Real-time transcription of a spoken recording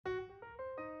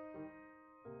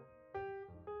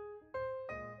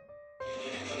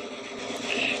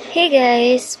Hey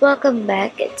guys, welcome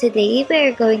back. Today we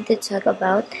are going to talk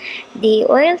about the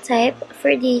oil type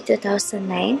for the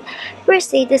 2009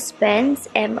 Mercedes-Benz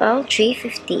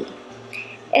ML350.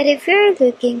 And if you're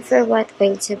looking for what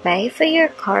oil to buy for your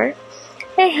car,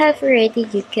 I have already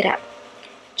looked it up.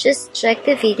 Just check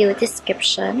the video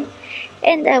description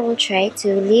and I will try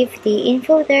to leave the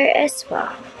info there as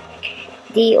well.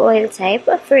 The oil type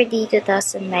for the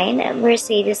 2009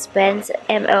 Mercedes-Benz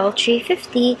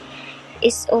ML350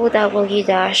 is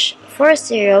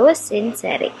OW-40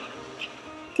 synthetic.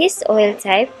 This oil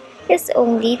type is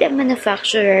only the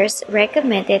manufacturer's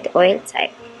recommended oil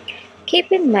type.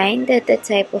 Keep in mind that the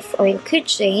type of oil could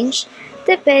change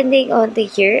depending on the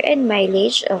year and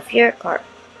mileage of your car.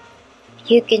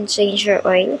 You can change your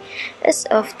oil as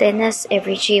often as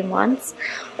every 3 months,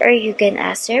 or you can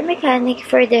ask your mechanic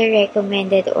for the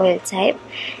recommended oil type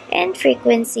and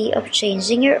frequency of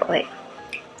changing your oil.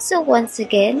 So once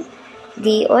again,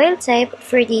 the oil type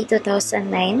for the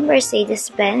 2009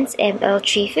 Mercedes-Benz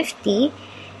ML350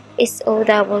 is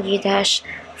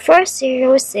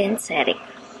OW-40 synthetic.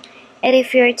 And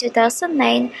if your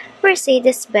 2009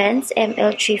 Mercedes-Benz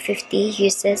ML350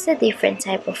 uses a different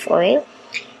type of oil,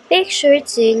 make sure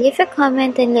to leave a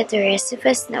comment and let the rest of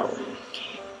us know.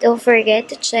 Don't forget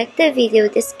to check the video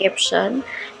description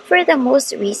for the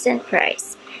most recent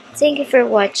price. Thank you for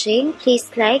watching.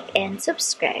 Please like and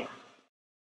subscribe.